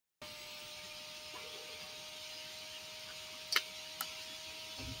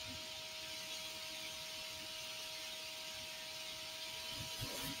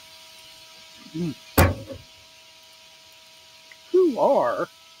Mm. Who are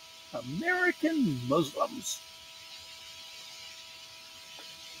American Muslims?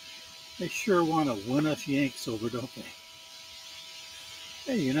 They sure want to win us Yanks over, don't they?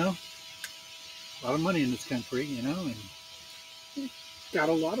 Hey, a lot of money in this country, and got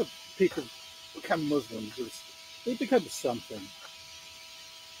a lot of people become Muslims. They become something.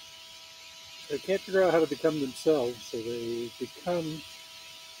 They can't figure out how to become themselves, so they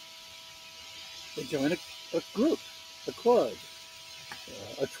join a group, a club,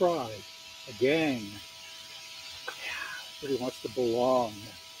 a tribe, a gang. Everybody wants to belong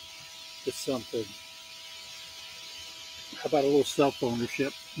to something. How about a little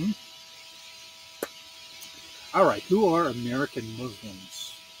self-ownership? Hmm? All right, who are American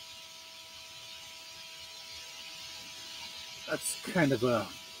Muslims? That's kind of a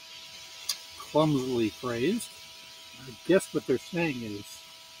clumsily phrased. I guess what they're saying is,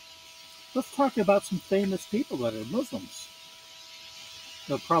 let's talk about some famous people that are Muslims.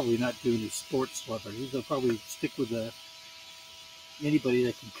 They'll probably not do any sports celebrities. They'll probably stick with anybody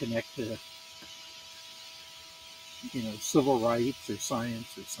that can connect to, civil rights or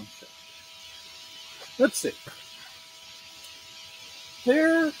science or some shit. Let's see.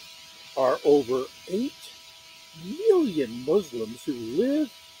 There are over 8 million Muslims who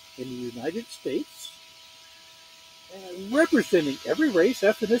live in the United States, representing every race,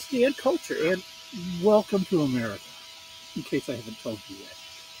 ethnicity, and culture. And welcome to America, in case I haven't told you yet.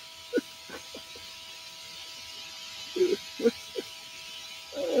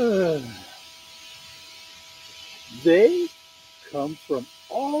 They come from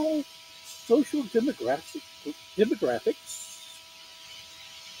all social demographics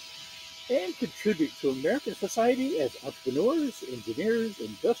and contribute to American society as entrepreneurs, engineers,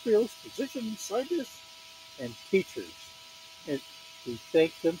 industrialists, physicians, scientists, and teachers. And we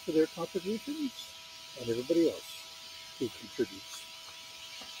thank them for their contributions and everybody else who contributes.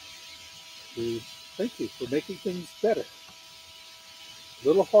 We thank you for making things better. A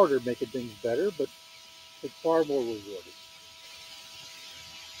little harder making things better, but it's far more rewarding.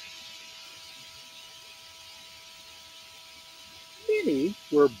 Many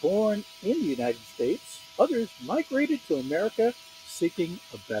were born in the United States, others migrated to America seeking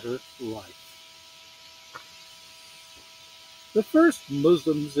a better life. The first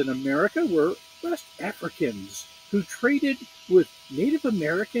Muslims in America were West Africans who traded with Native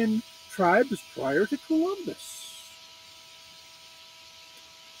American tribes prior to Columbus.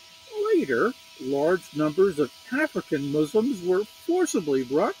 Later, large numbers of African Muslims were forcibly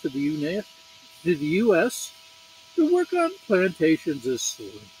brought to the U.S. to work on plantations as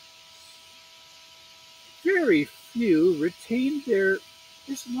slaves. Very few retained their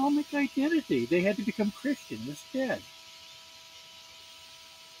Islamic identity. They had to become Christian instead.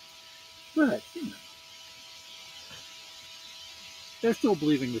 But, they're still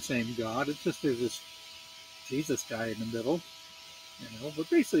believing the same God. It's just there's this Jesus guy in the middle, but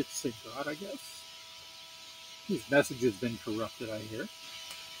basically it's the same God, I guess. His message has been corrupted, I hear.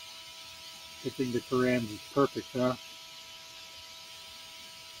 Good thing the Quran is perfect, huh?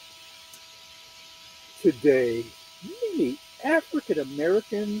 Today, many African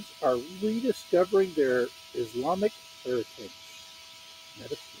Americans are rediscovering their Islamic heritage.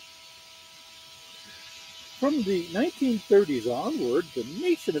 From the 1930s onward, the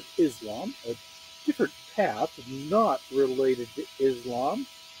Nation of Islam, a different path not related to Islam,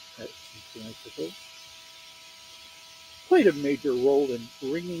 played a major role in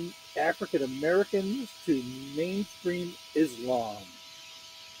bringing African Americans to mainstream Islam.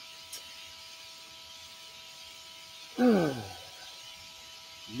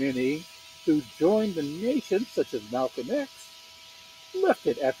 Many who joined the nation, such as Malcolm X, left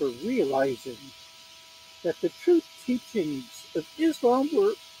it after realizing that the true teachings of Islam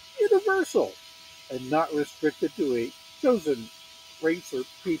were universal and not restricted to a chosen race or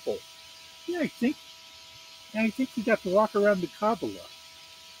people. Yeah, I think he got to walk around the Kabbalah,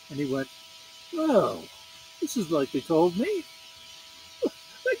 and he went, "Oh, this is like they told me.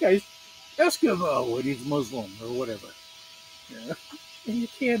 That guy's Eskimo and he's Muslim or whatever." Yeah, and you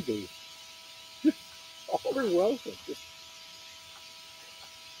can be. All are welcome. Just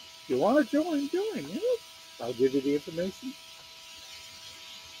if you want to join. I'll give you the information.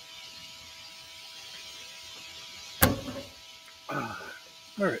 All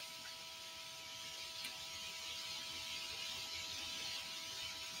right.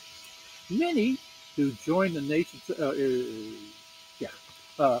 Many who joined the nation, yeah,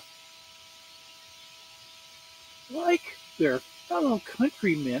 uh, like their fellow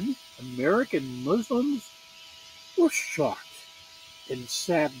countrymen, American Muslims were shocked and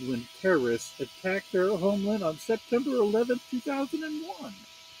saddened when terrorists attacked their homeland on September 11th, 2001.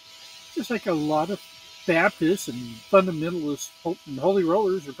 Just like a lot of Baptists and fundamentalists and holy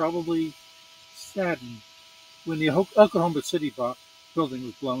rollers are probably saddened when the Oklahoma City building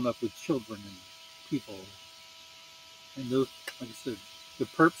was blown up with children and people. And those, like I said, the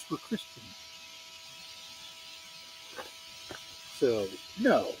perps were Christian. So,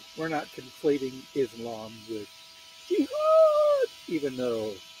 no, we're not conflating Islam with jihad, even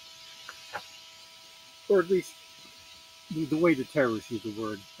though, or at least the way the terrorists use the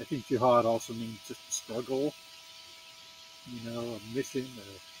word. I think jihad also means just a struggle, a mission,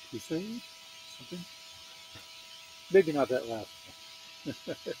 a crusade, something. Maybe not that last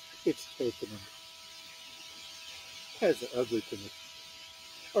one. It's taken and has an ugly connection.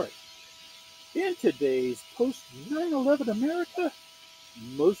 All right. In today's post 9/11 America,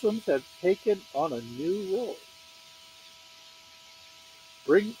 Muslims have taken on a new role,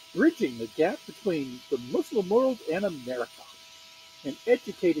 bridging the gap between the Muslim world and America, and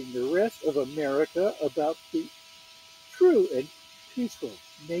educating the rest of America about the true and peaceful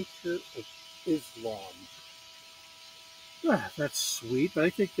nature of Islam. That's sweet, but I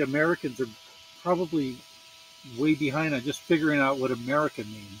think Americans are probably way behind on just figuring out what America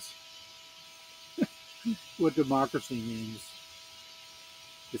means, what democracy means.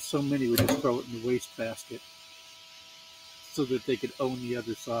 Because so many would just throw it in the wastebasket so that they could own the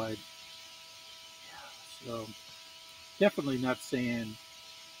other side. So, definitely not saying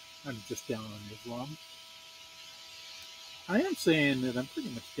I'm just down on Islam. I am saying that I'm pretty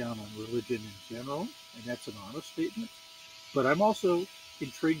much down on religion in general, and that's an honest statement. But I'm also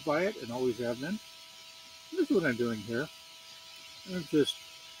intrigued by it and always have been. This is what I'm doing here. I'm just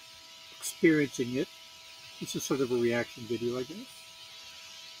experiencing it. This is sort of a reaction video, I guess.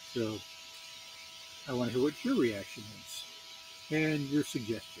 So I want to hear what your reaction is and your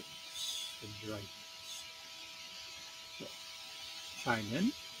suggestions and your ideas. So chime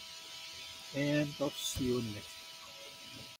in, and I'll see you in the next video.